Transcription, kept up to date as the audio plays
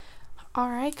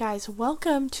Alright, guys,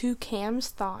 welcome to Cam's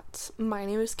Thoughts. My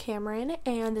name is Cameron,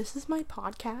 and this is my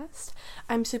podcast.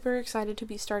 I'm super excited to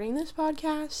be starting this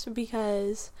podcast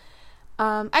because,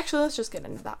 actually, let's just get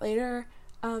into that later.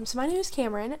 So my name is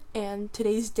Cameron, and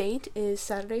today's date is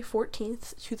Saturday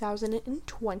 14th,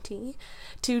 2020.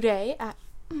 Today, at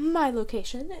my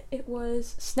location, it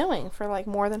was snowing for like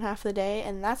more than half the day,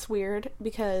 and that's weird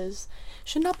because it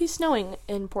should not be snowing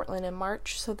in Portland in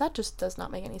March, so that just does not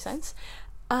make any sense.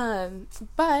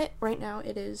 But right now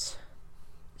it is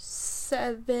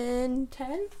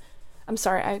 7:10. I'm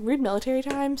sorry, I read military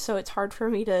time, so it's hard for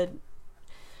me to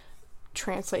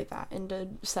translate that into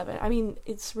 7. I mean,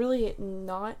 it's really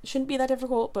shouldn't be that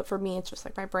difficult, but for me, it's just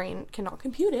like my brain cannot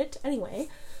compute it anyway.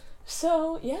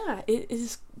 So, yeah, it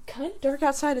is kind of dark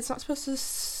outside. It's not supposed to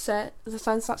set, the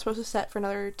sun's not supposed to set for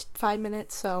another 5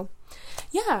 minutes, so,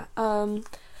 yeah.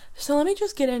 So let me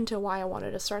just get into why I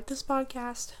wanted to start this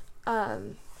podcast.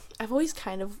 I've always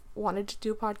kind of wanted to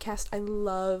do a podcast. I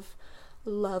love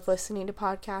listening to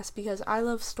podcasts because I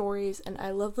love stories and I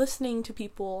love listening to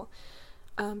people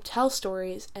tell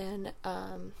stories, and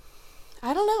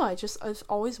I don't know, I've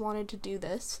always wanted to do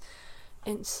this.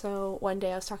 And so one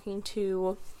day I was talking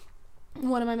to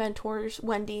one of my mentors,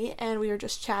 Wendy, and we were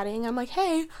just chatting. I'm like,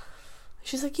 hey,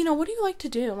 she's like, what do you like to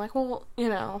do? I'm like, well,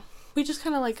 we just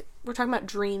kind of like, we're talking about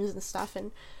dreams and stuff,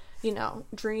 and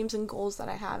dreams and goals that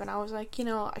I have. And I was like,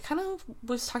 I kind of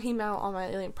was talking about on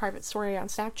my private story on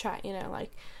Snapchat,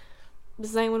 like,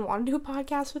 does anyone want to do a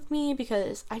podcast with me?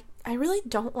 Because I really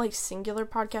don't like singular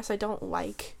podcasts. I don't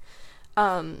like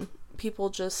people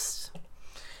just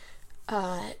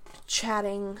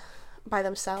chatting by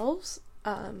themselves.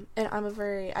 And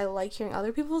I like hearing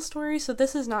other people's stories, so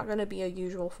this is not going to be a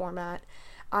usual format.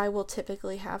 I will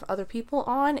typically have other people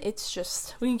on. It's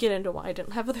just, we can get into why I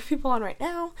didn't have other people on right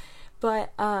now.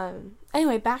 But,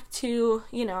 anyway, back to,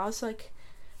 I was, like,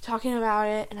 talking about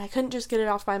it, and I couldn't just get it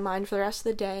off my mind for the rest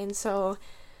of the day. And so,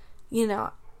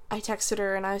 I texted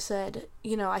her, and I said,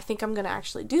 I think I'm going to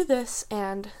actually do this.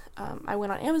 And, I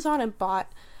went on Amazon and bought,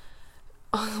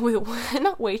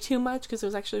 not way too much, because it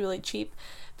was actually really cheap,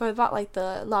 but I bought, like,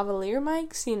 the lavalier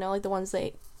mics, like the ones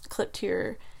they clip to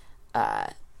your,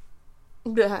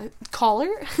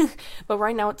 collar, but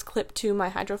right now it's clipped to my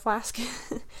Hydro Flask,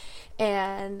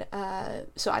 and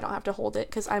so I don't have to hold it,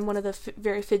 because I'm one of the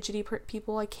very fidgety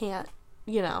people. I can't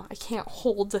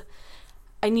hold,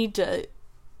 I need to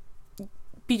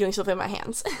be doing something with my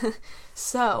hands.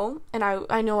 So, and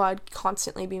I know I'd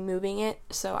constantly be moving it,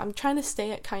 so I'm trying to stay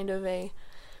at kind of a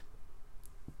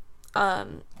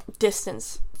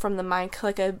distance from the mic,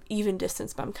 like a even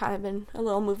distance, but I'm kind of been a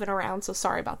little moving around, so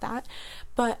sorry about that.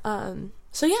 But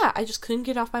so yeah, I just couldn't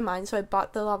get it off my mind, so I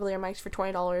bought the lavalier mics for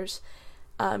 $20.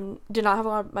 Did not have a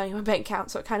lot of money in my bank account,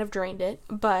 so it kind of drained it.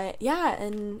 But yeah,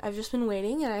 and I've just been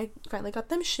waiting, and I finally got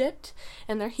them shipped,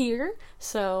 and they're here,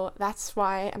 so that's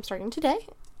why I'm starting today.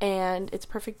 And it's a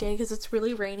perfect day because it's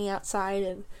really rainy outside,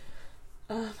 and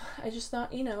I just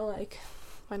thought, like,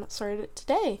 why not start it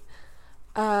today?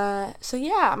 So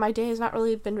yeah, my day has not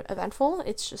really been eventful.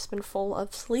 It's just been full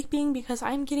of sleeping because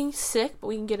I'm getting sick, but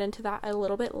we can get into that a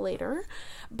little bit later.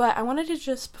 But I wanted to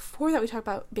just, before that we talk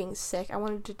about being sick, I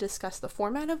wanted to discuss the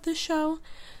format of this show.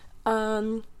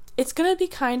 It's gonna be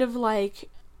kind of like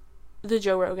the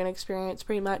Joe Rogan Experience,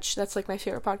 pretty much. That's like my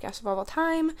favorite podcast of all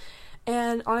time.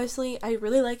 And honestly, I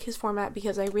really like his format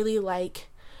because I really like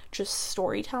just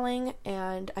storytelling,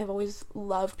 and I've always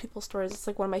loved people's stories. It's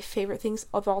like one of my favorite things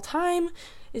of all time,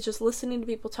 is just listening to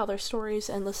people tell their stories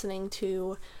and listening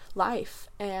to life.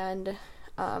 And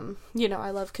I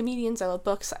love comedians, I love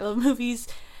books, I love movies,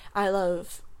 I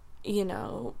love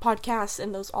podcasts,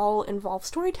 and those all involve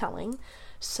storytelling.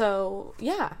 So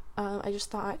yeah, I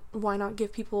just thought, why not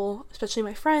give people, especially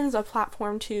my friends, a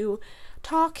platform to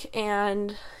talk.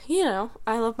 And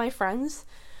I love my friends,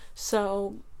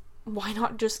 so why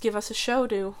not just give us a show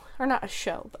or not a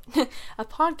show, but a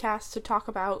podcast to talk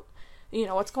about,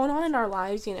 what's going on in our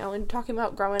lives, and talking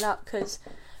about growing up, because,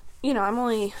 I'm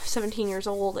only 17 years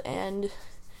old, and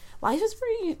life is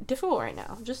pretty difficult right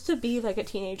now, just to be, like, a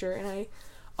teenager. And I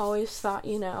always thought,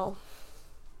 I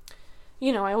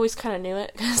always kind of knew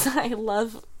it, because I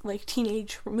love, like,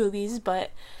 teenage movies, but,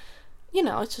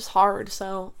 it's just hard.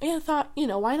 So, I thought,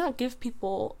 why not give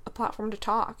people a platform to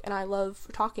talk? And I love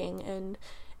talking and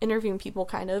interviewing people,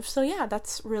 kind of. So yeah,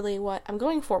 that's really what I'm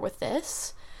going for with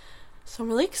this. So I'm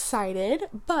really excited,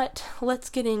 but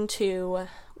let's get into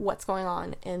what's going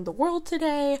on in the world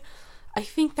today. I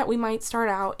think that we might start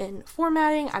out in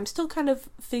formatting. I'm still kind of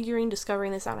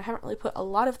discovering this out. I haven't really put a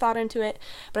lot of thought into it,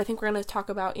 but I think we're going to talk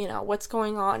about, what's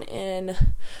going on in,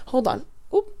 hold on.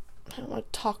 Oop. I don't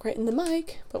want to talk right in the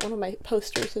mic, but one of my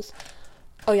posters is,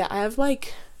 oh yeah, I have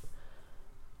like,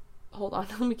 hold on,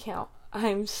 let me count.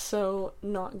 I'm so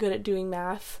not good at doing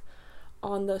math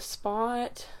on the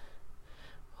spot.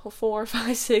 4,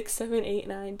 5, 6, 7, 8,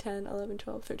 9, 10, 11,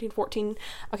 12, 13, 14.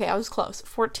 Okay, I was close.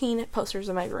 14 posters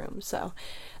in my room, so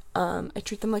I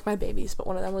treat them like my babies, but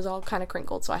one of them was all kind of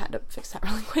crinkled, so I had to fix that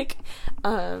really quick.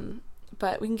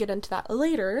 But we can get into that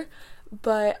later.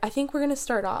 But I think we're going to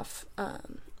start off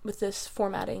with this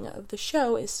formatting of the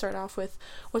show is start off with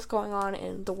what's going on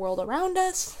in the world around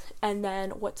us, and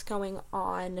then what's going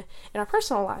on in our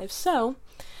personal lives. So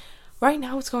right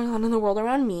now, what's going on in the world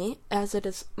around me, as it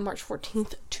is March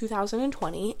 14th,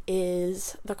 2020,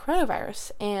 is the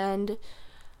coronavirus. And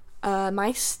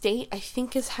my state, I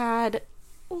think, has had,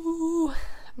 I'm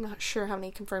not sure how many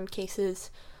confirmed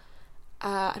cases.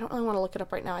 I don't really want to look it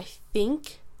up right now. I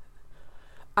think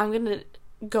I'm going to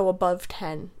go above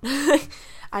 10.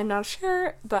 I'm not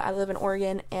sure, but I live in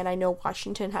Oregon, and I know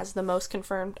Washington has the most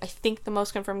confirmed, I think the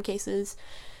most confirmed cases.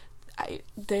 I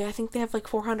think they have like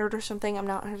 400 or something. I'm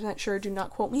not 100% sure. Do not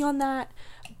quote me on that.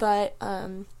 But,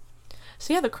 so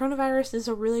yeah, the coronavirus is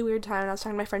a really weird time. And I was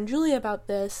talking to my friend Julia about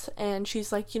this, and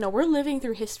she's like, we're living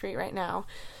through history right now.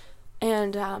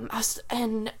 And,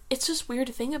 and it's just weird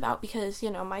to think about because,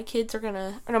 my kids are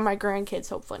my grandkids,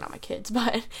 hopefully not my kids,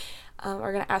 but,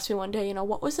 are gonna ask me one day,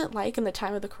 what was it like in the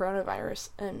time of the coronavirus?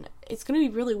 And it's gonna be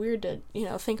really weird to,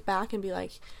 think back and be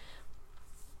like,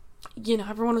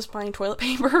 everyone was buying toilet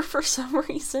paper for some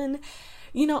reason.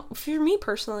 For me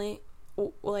personally,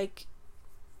 like,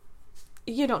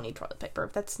 you don't need toilet paper.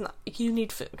 You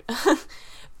need food.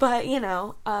 But,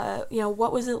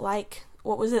 what was it like?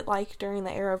 What was it like during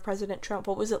the era of President Trump?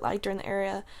 What was it like during the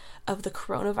era of the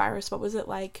coronavirus? What was it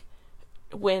like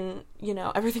when,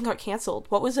 everything got canceled?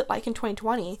 What was it like in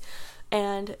 2020?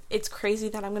 And it's crazy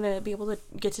that I'm going to be able to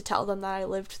get to tell them that I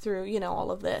lived through, all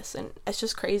of this. And it's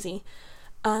just crazy.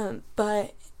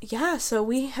 But yeah, so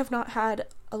we have not had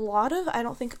I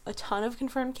don't think a ton of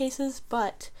confirmed cases,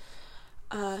 but,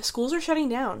 schools are shutting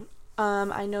down.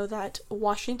 I know that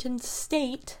Washington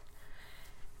State,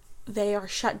 they are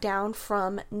shut down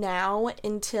from now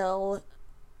until,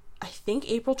 I think,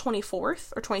 April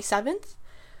 24th or 27th.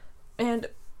 And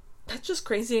that's just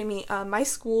crazy to me. My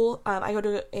school, I go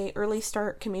to a early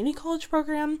start community college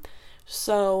program.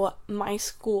 So my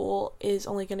school is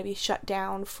only going to be shut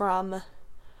down from,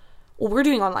 we're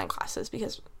doing online classes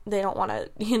because they don't want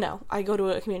to, I go to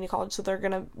a community college, so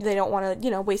they don't want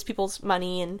to, waste people's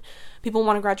money, and people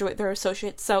want to graduate their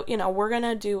associates. So, we're going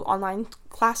to do online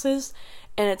classes,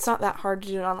 and it's not that hard to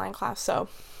do an online class. So,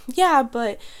 yeah,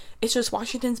 but it's just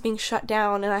Washington's being shut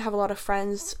down, and I have a lot of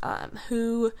friends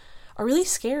who are really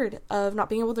scared of not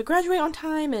being able to graduate on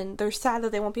time, and they're sad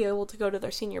that they won't be able to go to their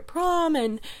senior prom,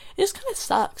 and it just kind of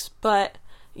sucks. But,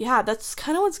 yeah, that's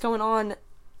kind of what's going on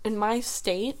in my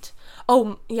state.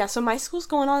 Oh, yeah, so my school's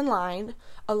going online.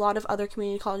 A lot of other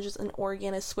community colleges in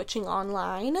Oregon is switching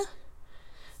online.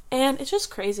 And it's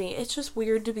just crazy. It's just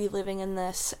weird to be living in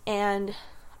this. And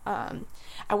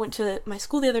I went to my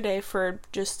school the other day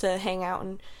just to hang out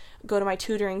and go to my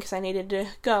tutoring because I needed to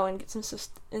go and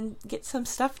get some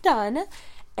stuff done.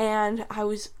 And I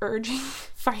was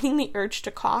fighting the urge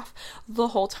to cough the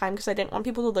whole time because I didn't want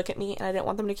people to look at me and I didn't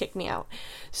want them to kick me out.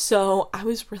 So I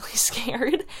was really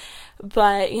scared.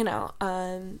 But,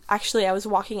 actually I was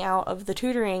walking out of the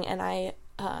tutoring and I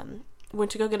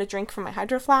went to go get a drink from my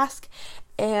Hydro Flask,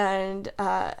 and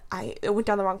I went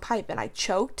down the wrong pipe and I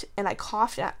choked and I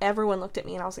coughed and everyone looked at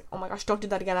me and I was like, oh my gosh, don't do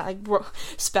that again. I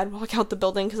sped walk out the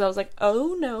building because I was like,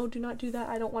 oh no, do not do that.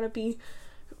 I don't want to be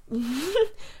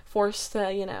forced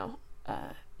to,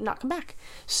 not come back.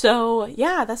 So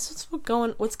yeah, that's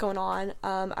what's going on.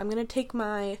 I'm gonna take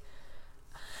my,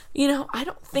 I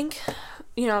don't think,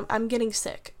 I'm getting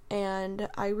sick, and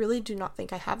I really do not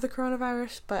think I have the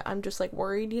coronavirus, but I'm just like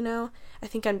worried, I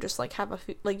think I'm just like have a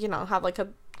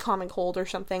common cold or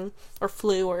something, or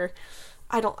flu, or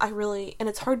and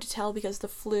it's hard to tell because the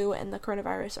flu and the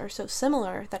coronavirus are so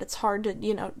similar that it's hard to,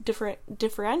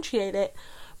 differentiate it.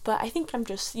 But I think I'm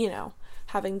just,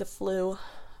 having the flu.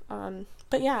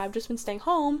 But yeah, I've just been staying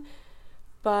home.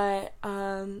 But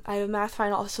I have a math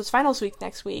final. So it's finals week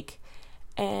next week.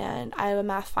 And I have a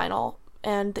math final.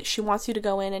 And that she wants you to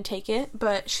go in and take it.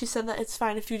 But she said that it's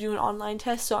fine if you do an online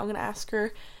test. So I'm going to ask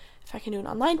her if I can do an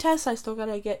online test. I still got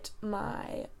to get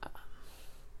my...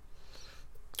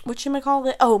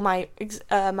 whatchamacallit? Oh, my...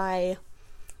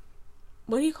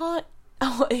 what do you call it?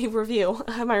 Oh, a review.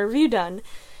 I have my review done.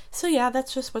 So yeah,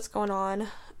 that's just what's going on.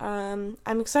 I'm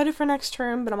excited for next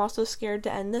term, but I'm also scared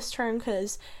to end this term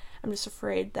because I'm just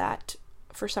afraid that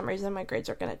for some reason my grades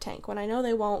are going to tank when I know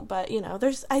they won't, but,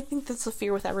 I think that's a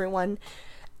fear with everyone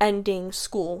ending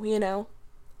school,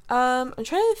 I'm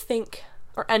trying to think,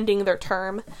 or ending their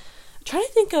term. I'm trying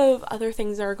to think of other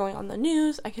things that are going on in the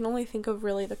news. I can only think of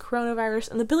really the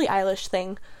coronavirus and the Billie Eilish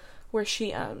thing, where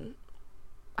she,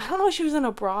 I don't know if she was in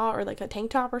a bra or, like, a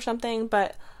tank top or something,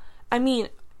 but, I mean,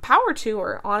 power to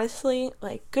her, honestly.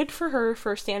 Like, good for her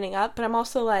for standing up, but I'm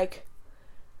also, like,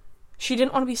 she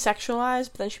didn't want to be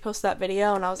sexualized, but then she posted that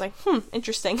video, and I was like,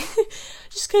 interesting.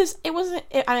 Just because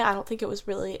I don't think it was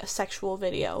really a sexual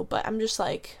video, but I'm just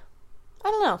like, I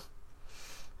don't know.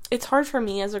 It's hard for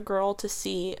me as a girl to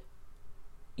see,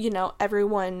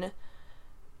 everyone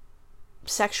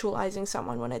sexualizing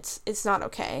someone when it's not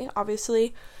okay,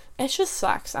 obviously. It just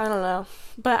sucks. I don't know.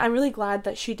 But I'm really glad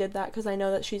that she did that, because I know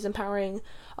that she's empowering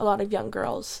a lot of young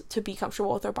girls to be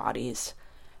comfortable with their bodies.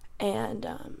 And,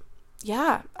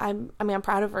 yeah, I'm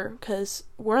proud of her, because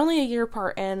we're only a year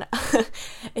apart, and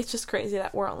it's just crazy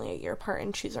that we're only a year apart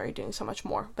and she's already doing so much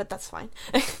more, but that's fine.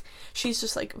 She's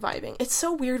just, like, vibing. It's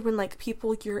so weird when, like,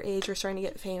 people your age are starting to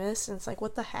get famous, and it's like,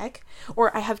 what the heck?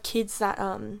 Or I have kids that,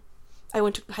 I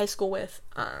went to high school with,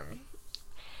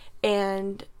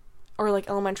 or, like,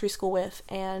 elementary school with,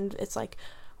 and it's, like,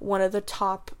 one of the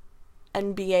top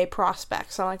NBA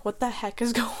prospects. So I'm like, what the heck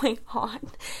is going on?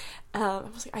 I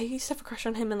was like, I used to have a crush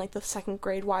on him in, like, the 2nd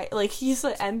grade. Why? Like, he's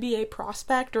an NBA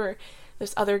prospect, or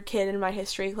this other kid in my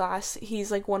history class,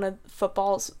 he's, like, one of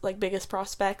football's, like, biggest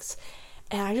prospects,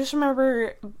 and I just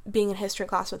remember being in history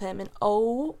class with him, and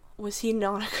was he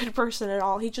not a good person at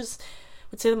all. He just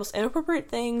would say the most inappropriate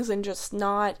things, and just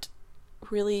not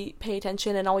really pay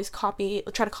attention, and always try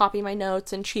to copy my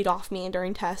notes, and cheat off me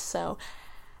during tests. So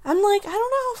I'm like, I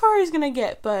don't know how far he's gonna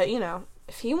get, but,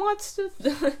 if he wants to,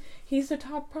 he's the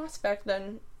top prospect,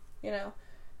 then,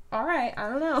 alright, I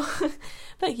don't know.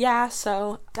 But yeah,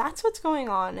 so that's what's going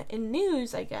on in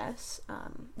news, I guess.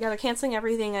 They're canceling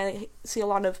everything. I see a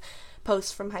lot of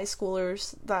posts from high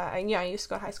schoolers that, I used to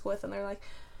go to high school with, and they're like,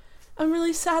 I'm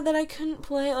really sad that I couldn't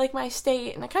play, like, my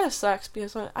state, and it kind of sucks,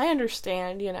 because I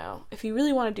understand, if you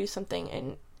really want to do something,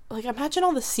 and, like, imagine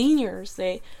all the seniors,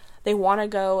 they want to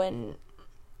go, and,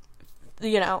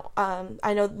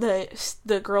 I know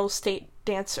the girls' state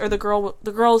dance, or the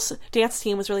girls' dance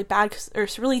team was really bad, or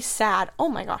it's really sad, oh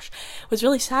my gosh, it was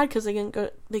really sad, because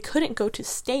they couldn't go to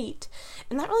state,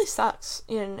 and that really sucks.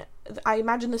 And I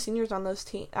imagine the seniors on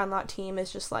that team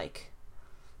is just, like,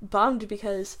 bummed,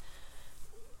 because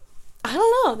I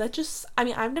don't know,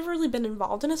 I've never really been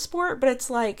involved in a sport, but it's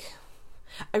like,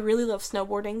 I really love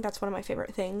snowboarding. That's one of my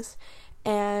favorite things.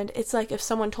 And it's like, if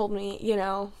someone told me,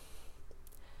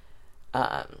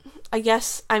 I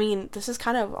guess, this has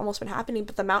kind of almost been happening,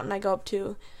 but the mountain I go up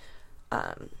to,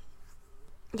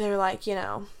 they're like,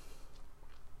 I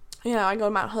go to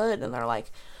Mount Hood, and they're like,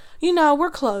 we're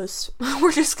closed.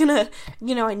 We're just gonna,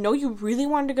 I know you really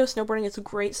wanted to go snowboarding. It's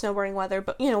great snowboarding weather,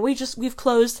 but, we've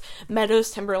closed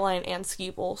Meadows, Timberline, and Ski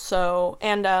Bowl. So,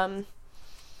 and,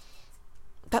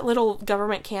 that little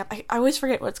government camp, I always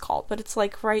forget what it's called, but it's,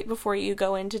 like, right before you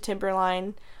go into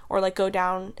Timberline, or, like, go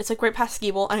down, it's, like, right past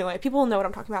Ski Bowl. Anyway, people will know what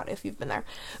I'm talking about if you've been there.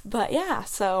 But, yeah,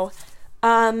 so,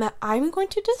 I'm going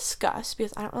to discuss,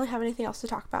 because I don't really have anything else to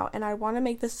talk about, and I want to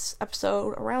make this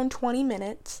episode around 20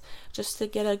 minutes, just to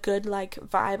get a good, like,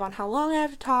 vibe on how long I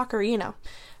have to talk, or, if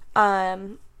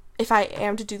I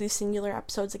am to do these singular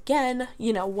episodes again,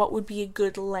 what would be a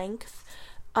good length.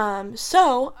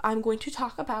 So, I'm going to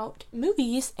talk about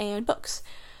movies and books.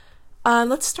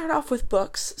 Let's start off with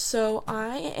books. So,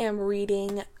 I am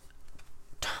reading,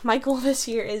 my goal this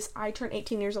year is, I turn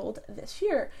 18 years old this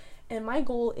year, and my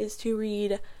goal is to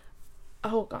read,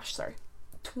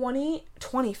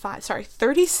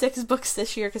 36 books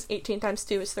this year, because 18 times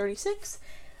 2 is 36.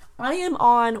 I am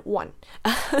on 1.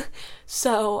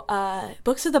 So,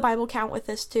 books of the Bible count with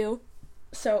this too.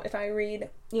 So if I read,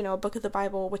 a book of the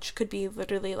Bible, which could be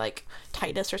literally like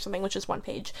Titus or something, which is 1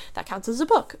 page, that counts as a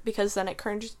book, because then it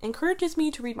encourages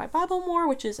me to read my Bible more,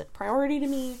 which is a priority to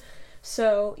me.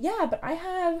 So yeah, but I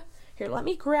have, here, let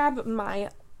me grab my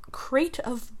crate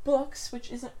of books,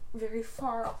 which isn't very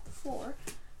far off the floor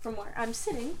from where I'm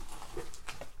sitting.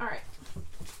 Alright,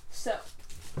 so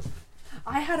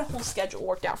I had a whole schedule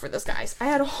worked out for this, guys. I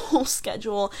had a whole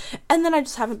schedule, and then I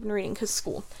just haven't been reading because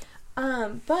school.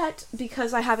 But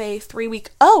because I have a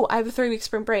 3-week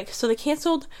spring break, so they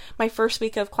canceled my first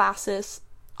week of classes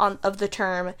of the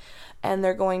term, and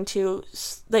they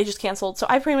just canceled. So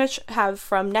I pretty much have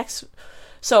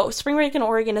so spring break in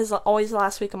Oregon is always the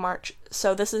last week of March,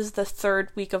 so this is the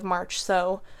 3rd week of March,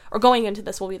 or going into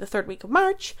this will be the 3rd week of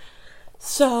March,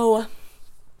 so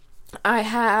I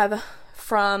have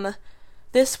from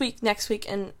this week, next week,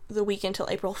 and the week until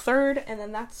April 3rd, and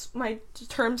then that's my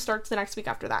term starts the next week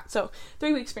after that. So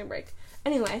 3 weeks spring break.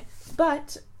 Anyway,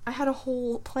 but I had a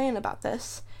whole plan about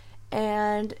this,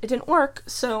 and it didn't work,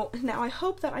 so now I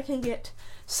hope that I can get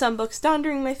some books done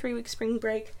during my 3 week spring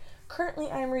break. Currently,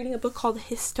 I am reading a book called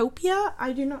Histopia.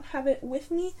 I do not have it with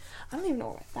me. I don't even know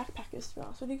where my backpack is, to be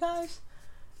honest with you guys.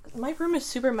 My room is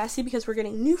super messy because we're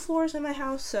getting new floors in my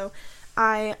house, so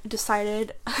I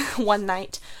decided one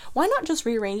night, why not just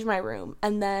rearrange my room?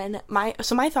 And then my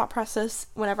thought process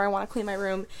whenever I want to clean my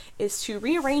room is to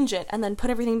rearrange it and then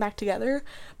put everything back together,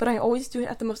 but I always do it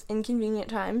at the most inconvenient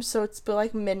times, so it's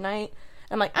like midnight.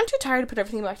 I'm like, I'm too tired to put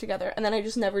everything back together, and then I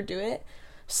just never do it.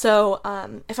 So,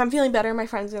 if I'm feeling better, my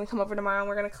friend's gonna come over tomorrow and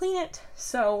we're gonna clean it,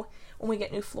 so when we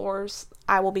get new floors,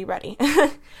 I will be ready.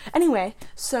 Anyway,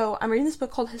 so I'm reading this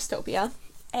book called Histopia,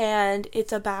 and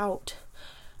it's about,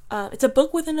 it's a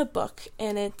book within a book,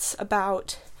 and it's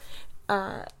about,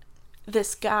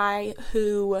 this guy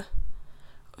who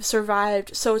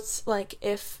survived. So it's like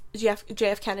if John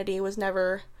F. Kennedy,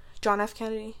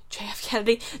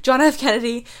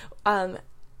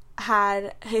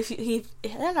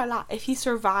 if he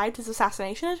survived his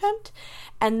assassination attempt,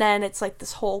 and then it's like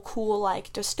this whole cool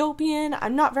like dystopian.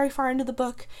 I'm not very far into the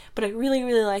book, but I really,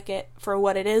 really like it for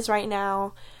what it is right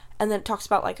now. And then it talks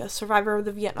about like a survivor of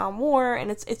the Vietnam War,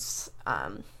 and it's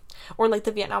or like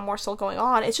the Vietnam War still going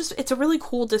on. It's a really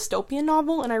cool dystopian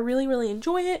novel, and I really, really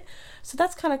enjoy it. So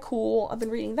that's kind of cool. I've been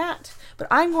reading that, but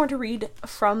I'm going to read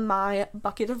from my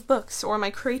bucket of books, or my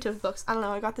crate of books. I don't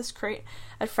know, I got this crate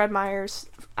at Fred Meyer's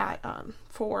at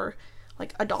for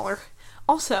like $1.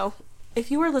 Also,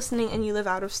 if you are listening and you live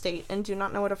out of state and do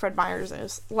not know what a Fred Meyer's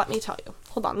is, let me tell you.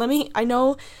 Hold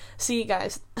on, see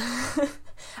guys,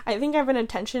 I think I have an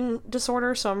attention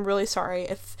disorder, so I'm really sorry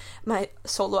if my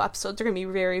solo episodes are going to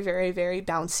be very, very, very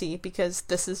bouncy, because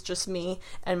this is just me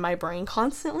and my brain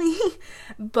constantly.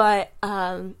 But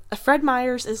a Fred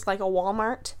Meyer's is like a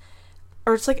Walmart,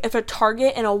 or it's like if a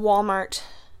Target and a Walmart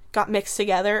got mixed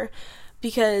together,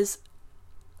 because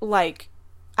like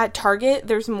at Target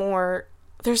there's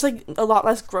like a lot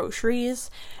less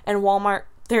groceries, and Walmart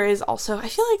there is also, I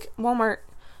feel like Walmart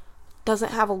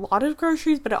doesn't have a lot of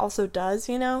groceries, but it also does,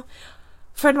 you know.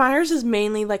 Fred Meyer's is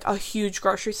mainly like a huge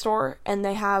grocery store, and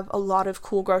they have a lot of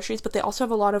cool groceries, but they also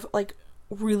have a lot of like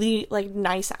really like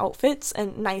nice outfits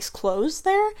and nice clothes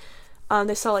there.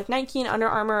 They sell like Nike and Under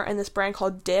Armour and this brand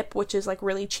called Dip, which is like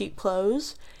really cheap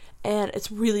clothes, and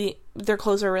their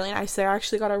clothes are really nice. They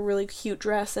actually got a really cute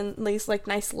dress and these like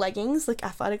nice leggings, like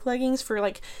athletic leggings for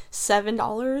like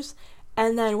 $7.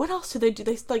 And then what else do?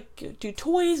 They like do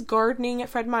toys, gardening at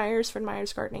Fred Meyer's. Fred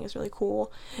Meyer's gardening is really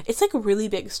cool. It's like a really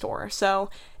big store. So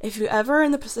if you're ever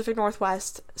in the Pacific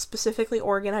Northwest, specifically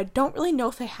Oregon, I don't really know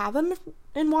if they have them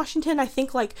in Washington. I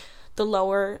think like the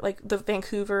lower, like the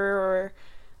Vancouver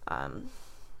or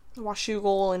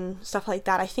Washougal and stuff like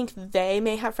that, I think they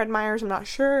may have Fred Meyer's. I'm not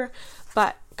sure,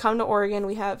 but come to Oregon,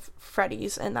 we have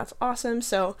Freddy's, and that's awesome.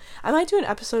 So I might do an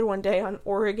episode one day on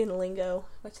Oregon lingo.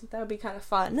 I think that would be kind of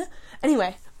fun.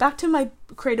 Anyway, back to my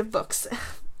crate of books.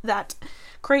 That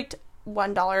crate,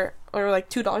 $1 or like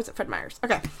 $2 at Fred Meyer's.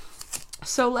 Okay,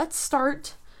 so let's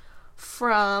start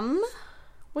from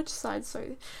which side?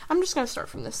 Sorry, I'm just gonna start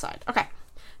from this side. Okay,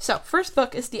 so first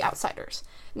book is The Outsiders.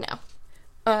 Now,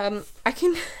 I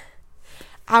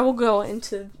will go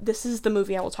into, this is the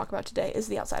movie I will talk about today, is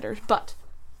The Outsiders, but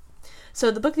so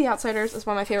the book The Outsiders is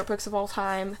one of my favorite books of all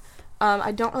time.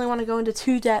 I don't really want to go into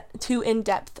too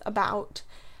in-depth about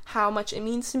how much it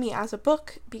means to me as a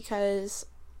book, because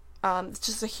it's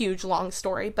just a huge, long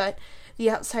story, but The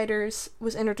Outsiders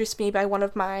was introduced to me by one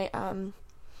of my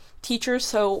teachers.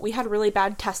 So we had really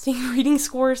bad testing reading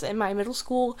scores in my middle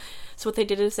school, so what they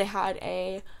did is they had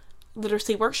a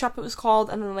literacy workshop, it was called,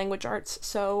 and then language arts.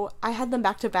 So I had them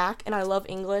back to back, and I love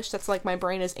English. That's like my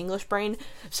brain is English brain.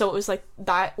 So it was like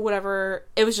that, whatever.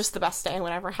 It was just the best day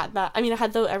whenever I had that. I mean, I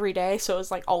had those every day, so it was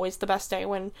like always the best day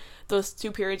when those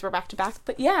two periods were back to back.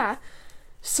 But yeah.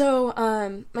 So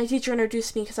my teacher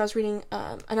introduced me because I was reading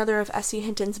another of S.E.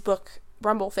 Hinton's book,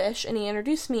 Rumblefish, and he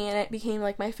introduced me, and it became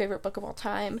like my favorite book of all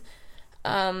time.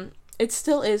 It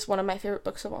still is one of my favorite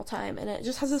books of all time, and it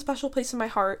just has a special place in my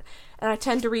heart, and I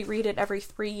tend to reread it every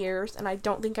 3 years, and I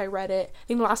don't think I read it. I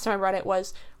think the last time I read it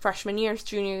was freshman year,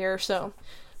 junior year, so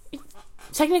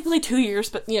technically 2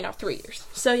 years, but, 3 years.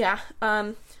 So, yeah,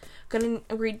 gonna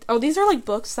read, these are, like,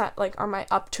 books that, like, are my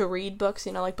up-to-read books,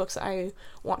 like, books that I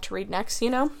want to read next,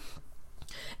 And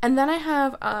then I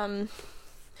have,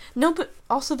 no, but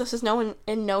also this is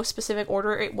in no specific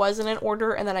order. It was in an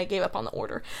order, and then I gave up on the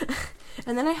order.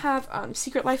 And then I have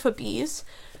Secret Life of Bees.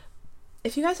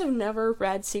 if you guys have never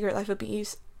read Secret Life of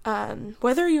Bees,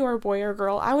 whether you are a boy or a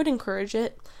girl, I would encourage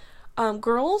it.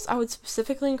 Girls, I would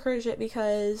specifically encourage it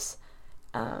because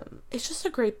it's just a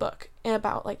great book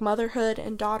about like motherhood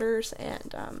and daughters,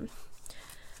 and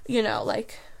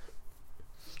like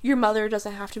your mother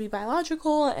doesn't have to be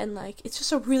biological, and like it's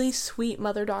just a really sweet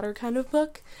mother-daughter kind of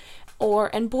book.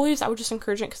 And boys, I would just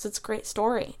encourage it because it's a great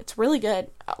story. It's really good.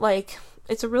 Like,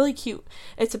 it's a really cute,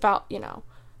 it's about, a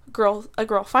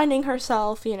girl finding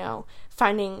herself,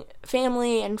 finding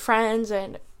family and friends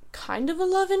and kind of a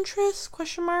love interest, ?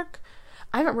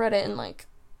 I haven't read it in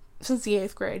since the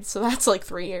 8th grade, so that's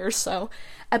 3 years. So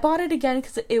I bought it again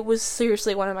because it was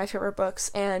seriously one of my favorite books.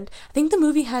 And I think the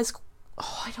movie has,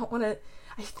 I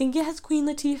think it has Queen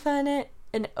Latifah in it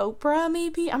and Oprah,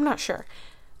 maybe. I'm not sure.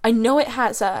 I know it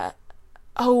has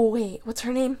what's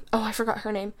her name? Oh, I forgot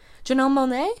her name. Janelle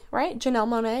Monáe, right? Janelle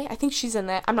Monáe. I think she's in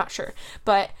that. I'm not sure.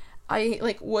 But I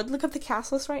would look up the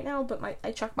cast list right now, but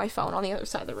I checked my phone on the other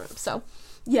side of the room. So,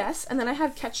 yes. And then I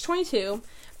have Catch-22.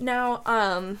 Now,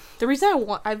 the reason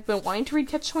I've been wanting to read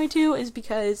Catch-22 is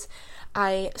because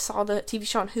I saw the TV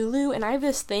show on Hulu, and I have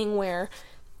this thing where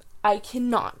I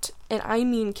cannot, and I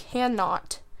mean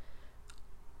cannot,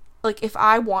 if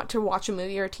I want to watch a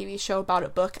movie or a TV show about a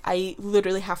book, I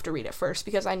literally have to read it first,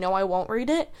 because I know I won't read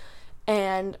it.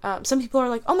 And some people are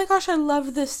like, oh my gosh, I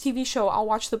love this TV show, I'll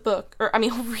watch the book,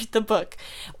 I'll read the book.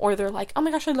 Or they're like, oh my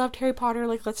gosh, I loved Harry Potter,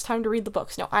 it's time to read the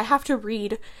books. No, I have to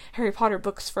read Harry Potter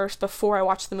books first before I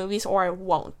watch the movies, or I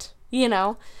won't,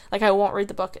 I won't read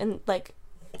the book, and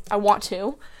I want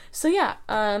to. So yeah,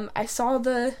 I saw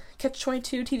the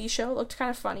Catch-22 TV show, it looked kind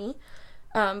of funny.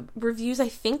 Reviews I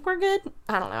think were good.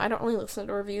 I don't know, I don't really listen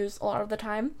to reviews a lot of the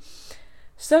time.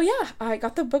 So yeah, I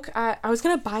got the book. I was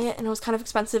gonna buy it, and it was kind of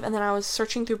expensive, and then I was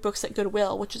searching through books at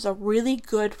Goodwill, which is a really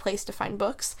good place to find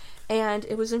books, and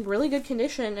it was in really good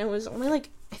condition. It was only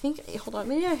I think, hold on,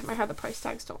 maybe I might have the price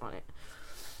tag still on it.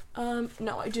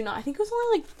 No, I do not. I think it was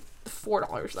only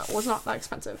 $4 though. It was not that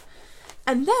expensive.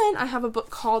 And then I have a book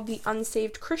called The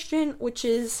Unsaved Christian, which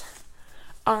is,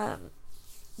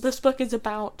 this book is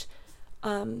about,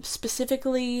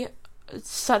 specifically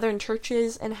Southern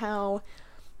churches and how,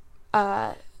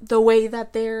 the way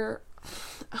that they're,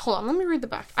 hold on, let me read the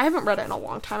back. I haven't read it in a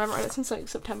long time. I haven't read it since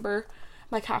September,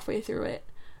 halfway through it.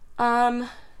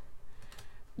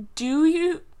 Do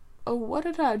you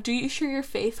share your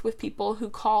faith with people who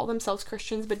call themselves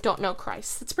Christians but don't know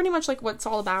Christ? That's pretty much what it's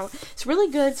all about. It's really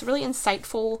good. It's really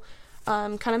insightful.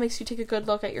 Kind of makes you take a good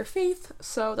look at your faith.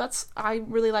 So I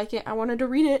really like it. I wanted to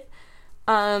read it,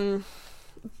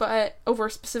 but over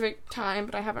a specific time,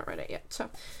 but I haven't read it yet. So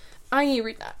I need to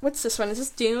read that. What's this one? Is this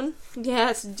Dune? Yeah,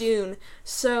 it's Dune.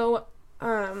 So,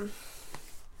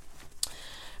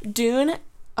 Dune,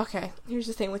 okay, here's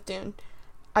the thing with Dune.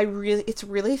 It's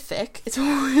really thick. It's a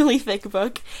really thick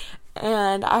book.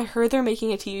 And I heard they're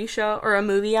making a TV show or a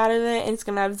movie out of it, and it's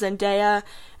gonna have Zendaya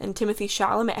and Timothée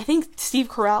Chalamet. I think Steve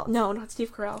Carell. No, not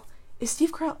Steve Carell. Is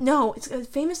Steve Carell? No, it's a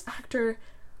famous actor.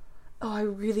 Oh, I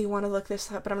really want to look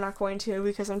this up, but I'm not going to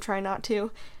because I'm trying not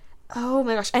to. Oh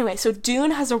my gosh. Anyway, so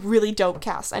Dune has a really dope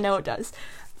cast. I know it does.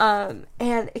 And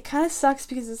it kind of sucks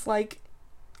because it's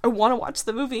I want to watch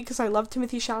the movie because I love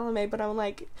Timothée Chalamet, but I'm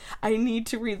I need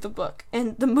to read the book.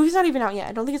 And the movie's not even out yet.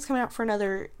 I don't think it's coming out for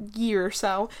another year or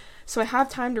so. So I have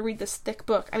time to read this thick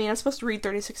book. I mean, I'm supposed to read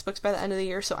 36 books by the end of the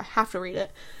year, so I have to read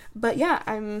it. But yeah,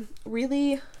 I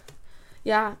really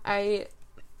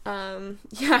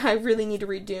need to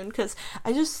read Dune because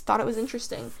I just thought it was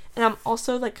interesting. And I'm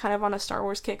also kind of on a Star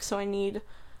Wars kick, so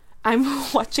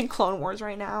I'm watching Clone Wars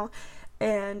right now,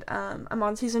 and I'm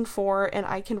on season 4, and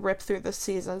I can rip through the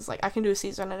seasons. I can do a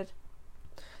season I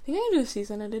think I can do a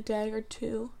season in a day or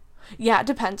two. Yeah, it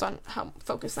depends on how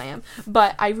focused I am.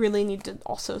 But I really need to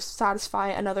also satisfy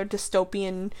another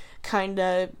dystopian kind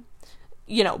of,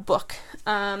 book.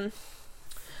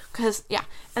 Because, yeah.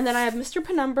 And then I have Mr.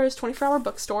 Penumbra's 24-Hour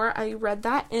Bookstore. I read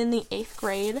that in the 8th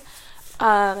grade.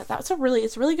 It's a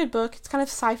really good book. It's kind of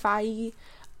sci-fi-y.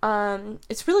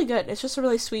 It's really good. It's just a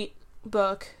really sweet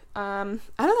book. I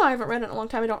don't know. I haven't read it in a long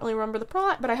time. I don't really remember the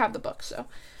plot, but I have the book, so.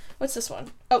 What's this one?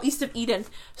 Oh, East of Eden.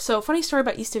 So, funny story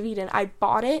about East of Eden. I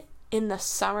bought it in the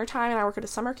summertime, and I work at a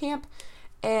summer camp.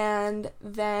 And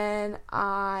then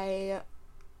I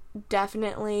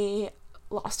definitely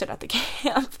lost it at the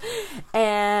camp,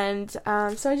 and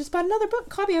so I just bought another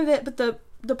copy of it, but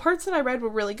the parts that I read were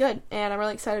really good, and I'm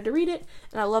really excited to read it,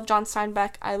 and I love John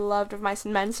Steinbeck. I loved Of Mice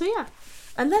and Men, so yeah.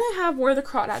 And then I have Where the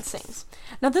Crawdad Sings.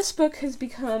 Now this book has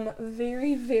become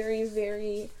very, very,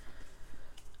 very,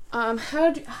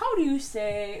 how do you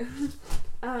say,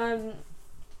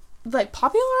 like,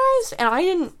 popularized, and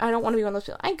I don't want to be one of those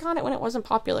people. I got it when it wasn't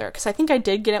popular, because I think I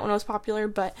did get it when it was popular,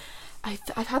 but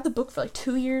I've had the book for, like,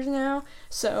 2 years now,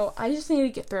 so I just need to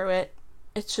get through it.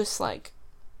 It's just, like,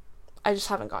 I just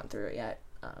haven't gotten through it yet,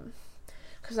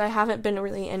 because I haven't been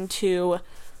really into,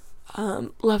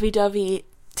 lovey-dovey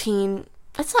teen,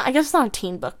 I guess it's not a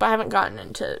teen book, but I haven't gotten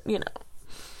into,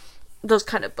 those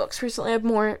kind of books recently. I've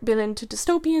more been into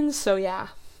dystopians, so yeah,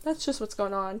 that's just what's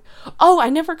going on. Oh, I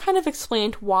never kind of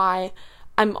explained why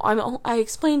I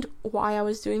explained why I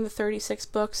was doing the 36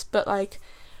 books, but, like,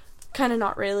 kind of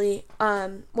not really.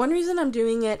 One reason I'm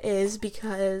doing it is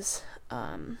because,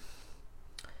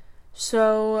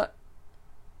 so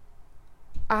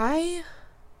I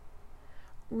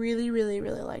really, really,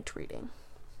 really liked reading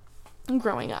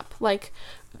growing up. Like,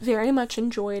 very much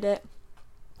enjoyed it.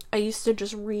 I used to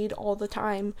just read all the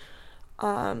time.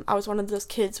 I was one of those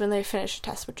kids, when they finished a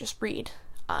test, would just read.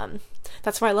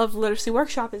 That's why I love Literacy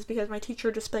Workshop, is because my teacher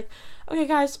would just be like, okay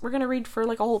guys, we're gonna read for,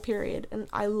 like, a whole period, and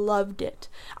I loved it.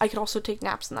 I could also take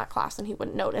naps in that class and he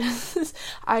wouldn't notice.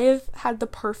 I have had the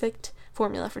perfect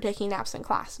formula for taking naps in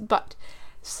class, but,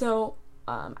 so,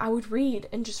 I would read,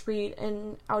 and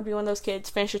I would be one of those kids,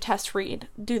 finish a test, read,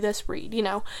 do this, read,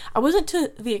 I wasn't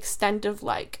to the extent of,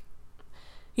 like,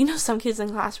 some kids in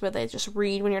class where they just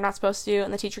read when you're not supposed to,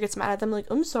 and the teacher gets mad at them, like,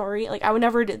 I'm sorry. Like, I would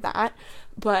never did that,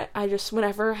 but I just,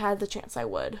 whenever I had the chance, I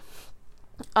would.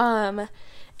 And,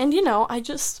 I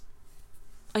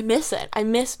miss it. I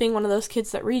miss being one of those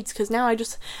kids that reads, because now I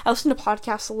listen to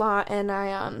podcasts a lot, and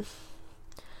I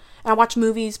watch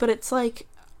movies, but it's like,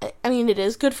 I mean, it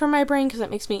is good for my brain, because it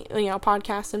makes me,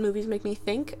 podcasts and movies make me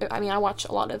think. I mean, I watch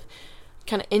a lot of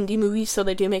kind of indie movies, so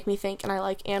they do make me think, and I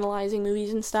like analyzing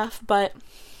movies and stuff, but,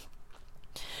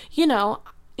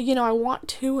 I want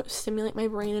to stimulate my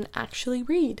brain and actually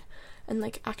read, and,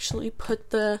 like, actually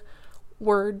put the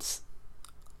words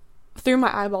through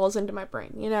my eyeballs into my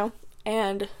brain,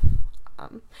 and, I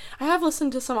have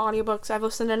listened to some audiobooks. I've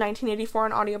listened to 1984,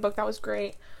 an audiobook that was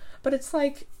great, but it's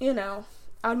like,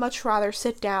 I'd much rather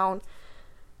sit down,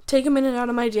 take a minute out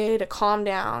of my day to calm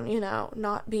down,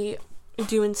 not be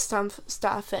doing stuff,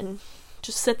 and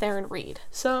just sit there and read.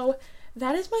 So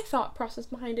that is my thought process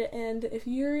behind it, and if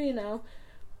you're,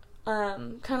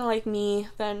 kind of like me,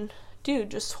 then, dude,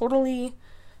 just totally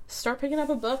start picking up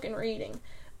a book and reading.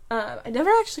 I never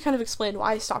actually kind of explained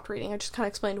why I stopped reading. I just kind of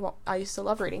explained why I used to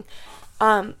love reading.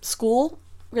 School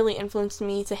really influenced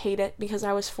me to hate it, because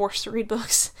I was forced to read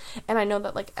books, and I know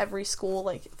that, like, every school,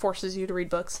 like, forces you to read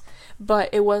books,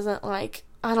 but it wasn't, like,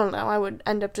 I don't know, I would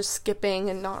end up just skipping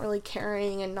and not really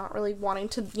caring and not really wanting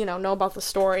to, know about the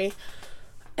story,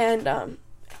 and, it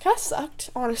kind of sucked,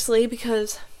 honestly,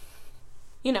 because,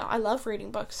 I love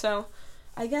reading books, so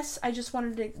I guess I just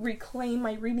wanted to reclaim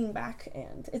my reading back,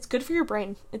 and it's good for your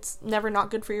brain. It's never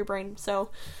not good for your brain, so,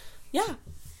 yeah.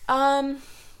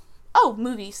 Oh,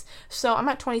 movies. So, I'm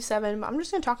at 27, but I'm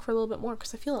just gonna talk for a little bit more,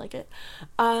 because I feel like it.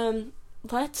 Do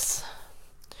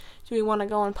we want to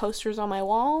go on posters on my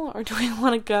wall, or do we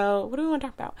want to go, what do we want to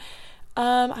talk about?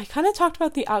 I kind of talked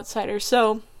about The Outsiders,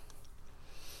 so,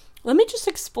 let me just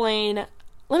explain,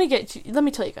 let me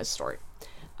tell you guys a story,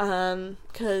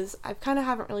 because I kind of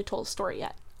haven't really told a story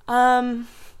yet.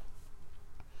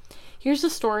 Here's a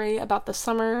story about the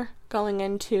summer going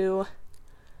into,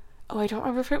 I don't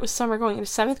remember if it was summer going into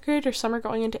 7th grade or summer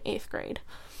going into 8th grade.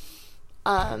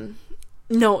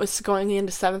 No, it was going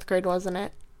into 7th grade, wasn't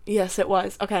it? Yes, it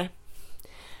was. Okay.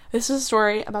 This is a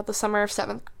story about the summer of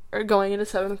going into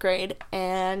 7th grade,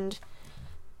 and,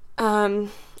 a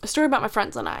story about my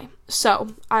friends and I.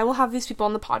 So, I will have these people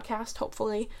on the podcast,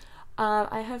 hopefully.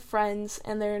 I have friends,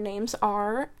 and their names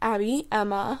are Abby,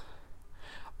 Emma,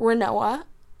 Renoa,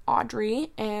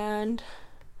 Audrey, and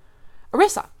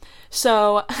Arissa.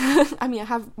 So, I mean, I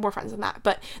have more friends than that,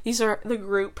 but these are the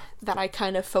group that I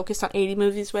kind of focused on 80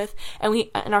 movies with,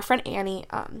 and our friend Annie,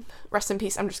 rest in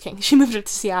peace, I'm just kidding, she moved to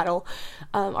Seattle.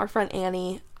 Our friend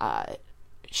Annie,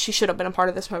 she should have been a part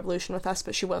of this revolution with us,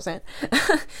 but she wasn't.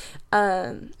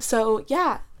 So,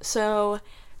 yeah,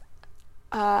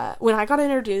 when I got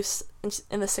introduced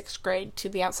in the 6th grade to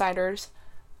The Outsiders,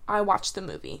 I watched the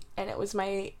movie, and it was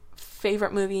my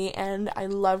favorite movie, and I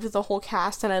loved the whole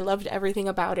cast, and I loved everything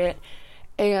about it,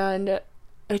 and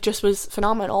it just was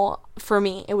phenomenal for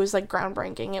me. It was, like,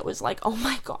 groundbreaking. It was like, oh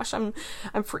my gosh, I'm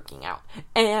freaking out.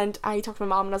 And I talked to my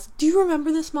mom, and I was like, do you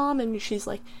remember this, Mom? And she's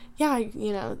like, yeah, I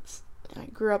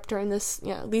grew up during this,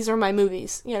 these are my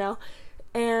movies,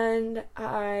 and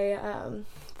I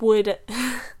would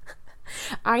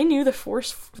I knew the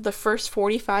first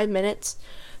 45 minutes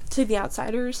to The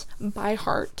Outsiders by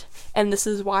heart. And this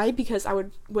is why, because I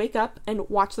would wake up and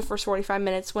watch the first 45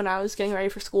 minutes when I was getting ready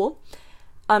for school,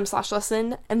 /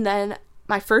 lesson, and then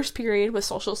my first period was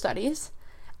social studies.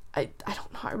 I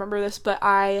don't know how I remember this, but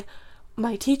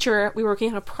my teacher, we were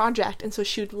working on a project, and so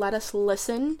she would let us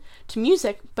listen to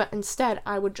music, but instead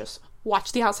I would just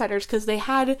watch The Outsiders, because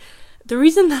the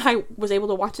reason that I was able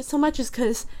to watch it so much is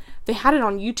because they had it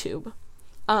on YouTube.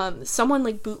 Someone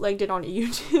like bootlegged it on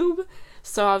YouTube,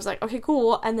 so I was like, okay,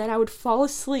 cool, and then I would fall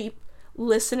asleep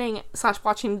listening /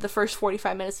 watching the first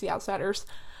 45 minutes of The Outsiders,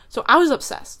 so I was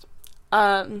obsessed.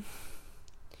 And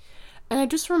I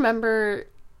just remember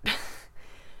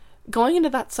going into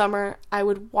that summer,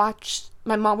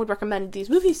 my mom would recommend these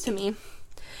movies to me,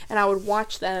 and I would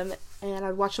watch them, and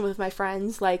I'd watch them with my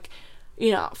friends, like,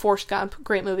 Forrest Gump,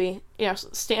 great movie,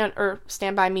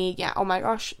 Stand By Me, yeah, oh my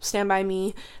gosh, Stand By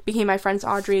Me became my friend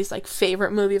Audrey's, like,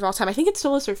 favorite movie of all time. I think it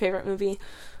still is her favorite movie.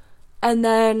 And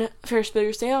then Ferris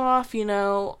Bueller's Day Off,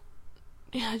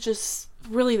 just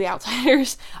really The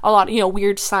Outsiders, a lot,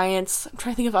 Weird Science. I'm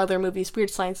trying to think of other movies. Weird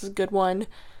Science is a good one.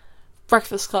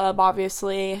 Breakfast Club,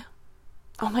 obviously.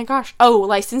 Oh my gosh. Oh,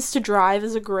 License to Drive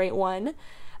is a great one.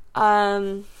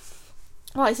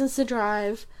 License to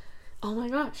Drive. Oh my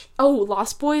gosh. Oh,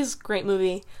 Lost Boys, great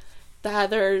movie. The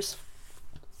Heathers.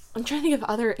 I'm trying to think of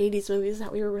other 80s movies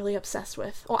that we were really obsessed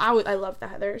with. Oh, I love The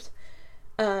Heathers.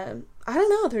 I don't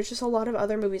know. There's just a lot of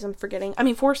other movies I'm forgetting. I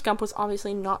mean, Forrest Gump was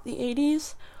obviously not the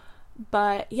 80s.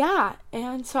 But yeah,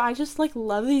 and so I just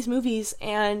love these movies,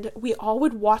 and we all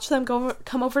would watch them,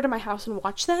 come over to my house and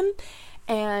watch them.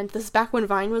 And this is back when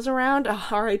Vine was around.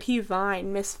 R.I.P.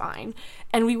 Vine, Miss Vine.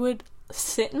 And we would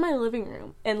sit in my living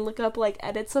room and look up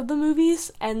edits of the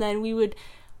movies, and then we would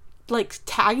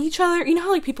tag each other. You know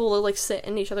how people will sit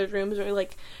in each other's rooms, or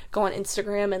go on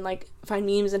Instagram and find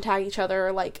memes and tag each other,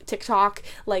 or TikTok.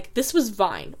 This was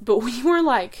Vine, but we were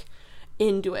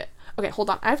into it. Okay, hold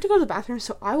on. I have to go to the bathroom,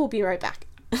 so I will be right back.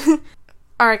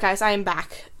 Alright, guys, I am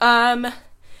back. I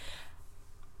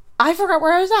forgot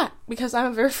where I was at, because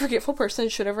I'm a very forgetful person.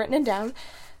 Should have written it down.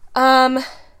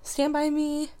 Stand By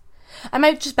Me. I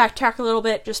might just backtrack a little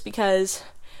bit, just because.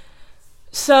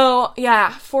 So,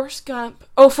 yeah, Forrest Gump.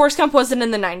 Oh, Forrest Gump wasn't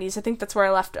in the 90s. I think that's where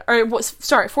I left it.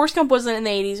 Forrest Gump wasn't in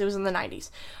the 80s. It was in the 90s.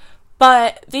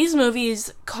 But these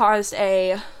movies caused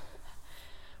a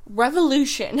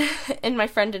revolution in my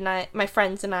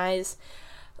friends and I's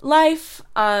life.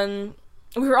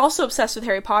 We were also obsessed with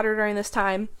Harry Potter during this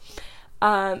time,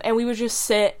 and we would just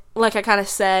sit, like I kind of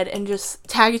said, and just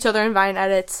tag each other in Vine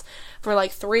edits for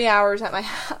 3 hours at my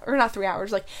or not 3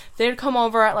 hours. They'd come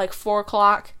over at 4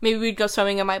 o'clock. Maybe we'd go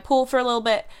swimming in my pool for a little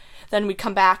bit. Then we'd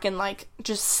come back and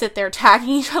just sit there tagging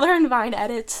each other in Vine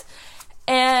edits.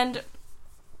 And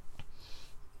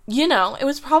it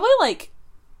was probably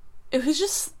it was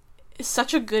just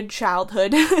such a good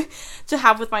childhood to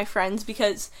have with my friends,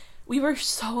 because we were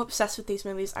so obsessed with these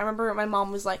movies. I remember my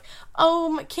mom was like,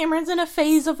 oh, Cameron's in a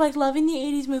phase of loving the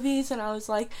 80s movies, and I was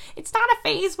like, it's not a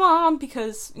phase, Mom,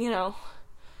 because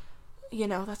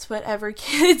that's what every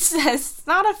kid says, it's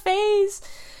not a phase.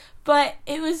 But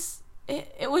it was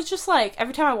just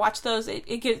every time I watch those,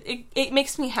 it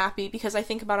makes me happy, because I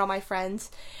think about all my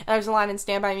friends. And there's a line in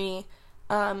Stand By Me,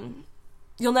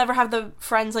 you'll never have the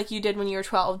friends like you did when you were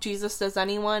 12. Jesus does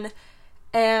anyone.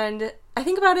 And I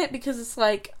think about it because it's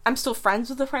I'm still friends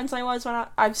with the friends I was when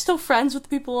I'm still friends with the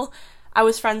people I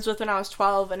was friends with when I was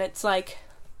 12. And it's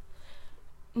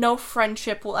no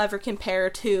friendship will ever compare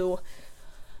to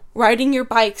riding your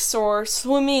bikes, or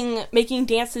swimming, making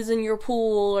dances in your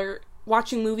pool, or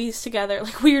watching movies together,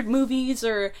 weird movies,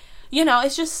 or,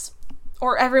 it's just.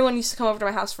 Or everyone used to come over to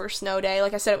my house for a snow day.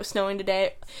 Like I said, it was snowing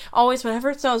today. Always, whenever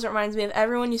it snows, it reminds me of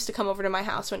everyone used to come over to my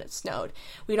house when it snowed.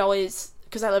 We'd always,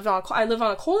 because I live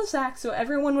on a cul-de-sac, so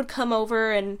everyone would come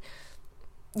over, and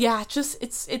yeah,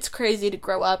 it's crazy to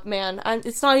grow up, man.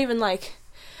 It's not even it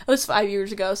was 5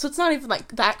 years ago, so it's not even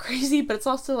that crazy, but it's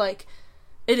also it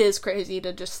is crazy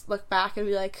to just look back and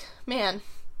be man,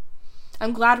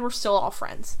 I'm glad we're still all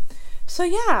friends. So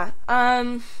yeah,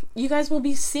 you guys will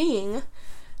be seeing.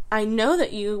 I know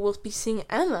that you will be seeing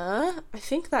Emma. I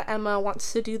think that Emma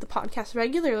wants to do the podcast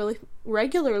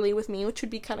regularly with me, which would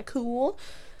be kind of cool.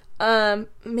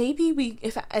 Maybe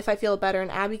if I feel better and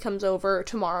Abby comes over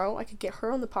tomorrow, I could get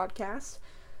her on the podcast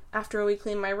after we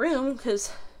clean my room,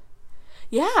 because,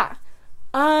 yeah.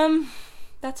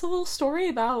 That's a little story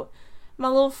about my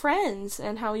little friends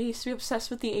and how we used to be obsessed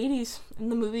with the 80s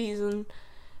and the movies and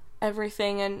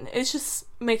everything, and it just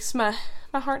makes my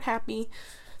heart happy.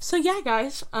 So yeah,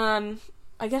 guys, I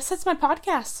guess that's my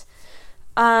podcast.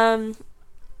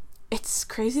 It's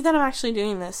crazy that I'm actually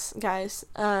doing this, guys.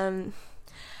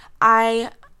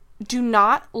 I do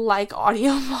not like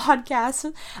audio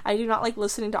podcasts. I do not like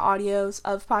listening to audios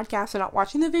of podcasts and not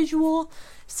watching the visual.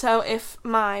 So if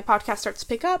my podcast starts to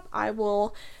pick up, I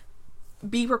will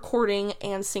be recording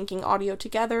and syncing audio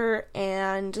together,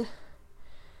 and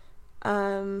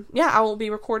I will be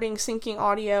recording, syncing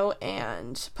audio,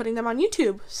 and putting them on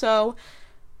YouTube. So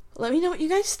let me know what you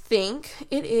guys think.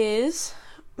 It's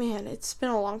been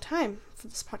a long time for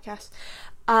this podcast.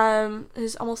 It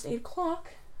is almost 8 o'clock.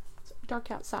 It's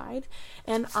dark outside,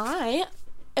 and let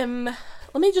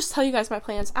me just tell you guys my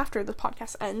plans after the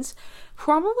podcast ends.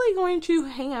 Probably going to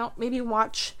hang out, maybe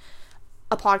watch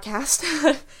a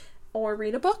podcast or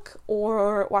read a book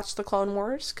or watch the Clone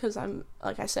Wars, because I'm,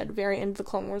 like I said, very into the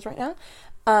Clone Wars right now.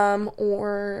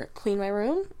 Or clean my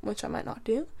room, which I might not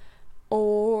do.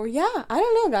 Or I don't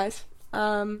know, guys.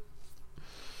 I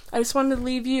just wanted to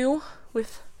leave you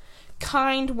with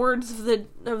kind words of the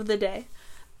day.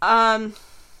 I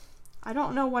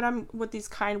don't know what these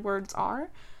kind words are,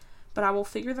 but I will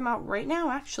figure them out right now,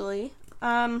 actually.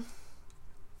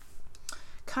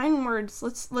 Kind words.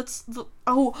 I'm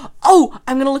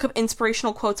gonna look up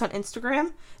inspirational quotes on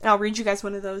Instagram, and I'll read you guys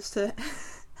one of those today.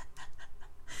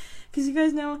 Because you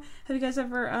guys know, have you guys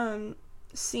ever,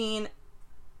 seen,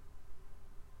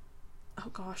 oh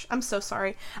gosh, I'm so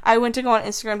sorry. I went to go on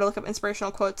Instagram to look up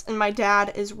inspirational quotes, and my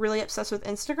dad is really obsessed with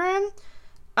Instagram.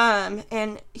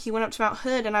 And he went up to Mount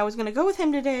Hood, and I was gonna go with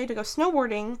him today to go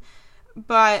snowboarding,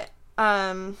 but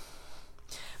I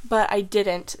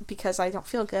didn't because I don't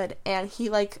feel good, and he,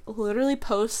 literally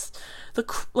posts the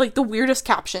weirdest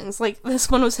captions. This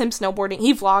one was him snowboarding.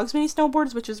 He vlogs when he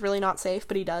snowboards, which is really not safe,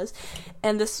 but he does,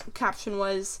 and this caption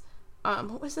was,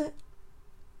 what was it?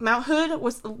 Mount Hood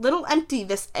was a little empty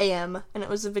this AM, and it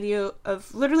was a video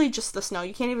of literally just the snow.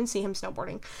 You can't even see him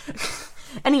snowboarding.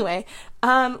 Anyway,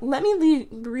 let me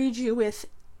read you with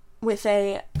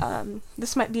a,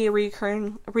 this might be a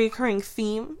recurring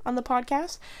theme on the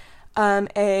podcast.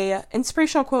 A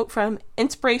inspirational quote from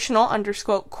inspirational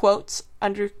 _quotes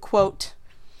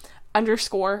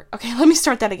 _, okay, let me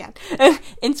start that again.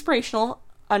 Inspirational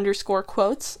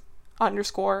 _quotes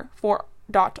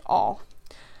 _4.all.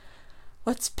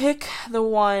 Let's pick the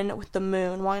one with the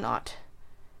moon. Why not?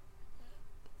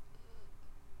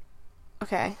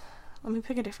 Okay, let me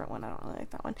pick a different one. I don't really like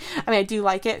that one. I mean, I do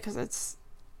like it because it's,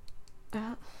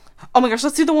 oh my gosh,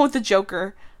 let's do the one with the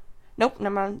Joker. Nope,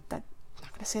 never mind. I'm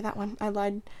not gonna say that one. I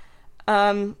lied.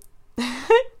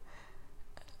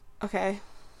 Okay.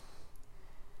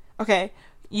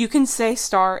 You can say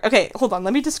star. Okay, hold on.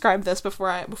 Let me describe this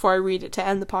before I read it to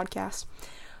end the podcast.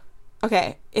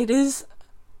 Okay, it is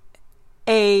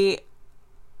a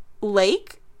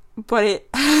lake, but it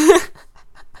it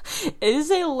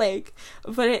is a lake,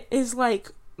 but it is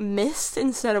like mist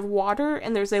instead of water,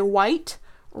 and there's a white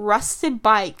rusted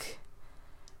bike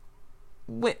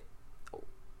with,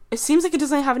 it seems like it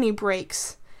doesn't have any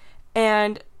brakes,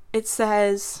 and it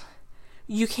says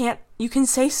you can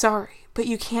say sorry, but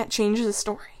you can't change the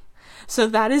story. So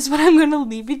that is what I'm going to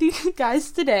leave with you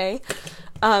guys today,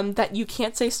 that you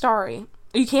can't say sorry.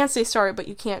 You can't say sorry, but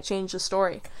you can't change the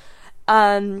story.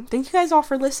 Thank you guys all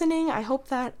for listening. I hope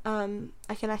that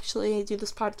I can actually do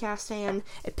this podcast and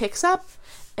it picks up,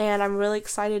 and I'm really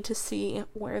excited to see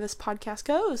where this podcast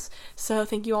goes. So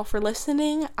thank you all for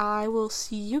listening. I will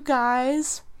see you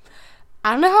guys.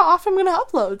 I don't know how often I'm going to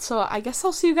upload, so I guess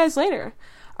I'll see you guys later.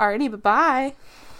 Alrighty, bye-bye.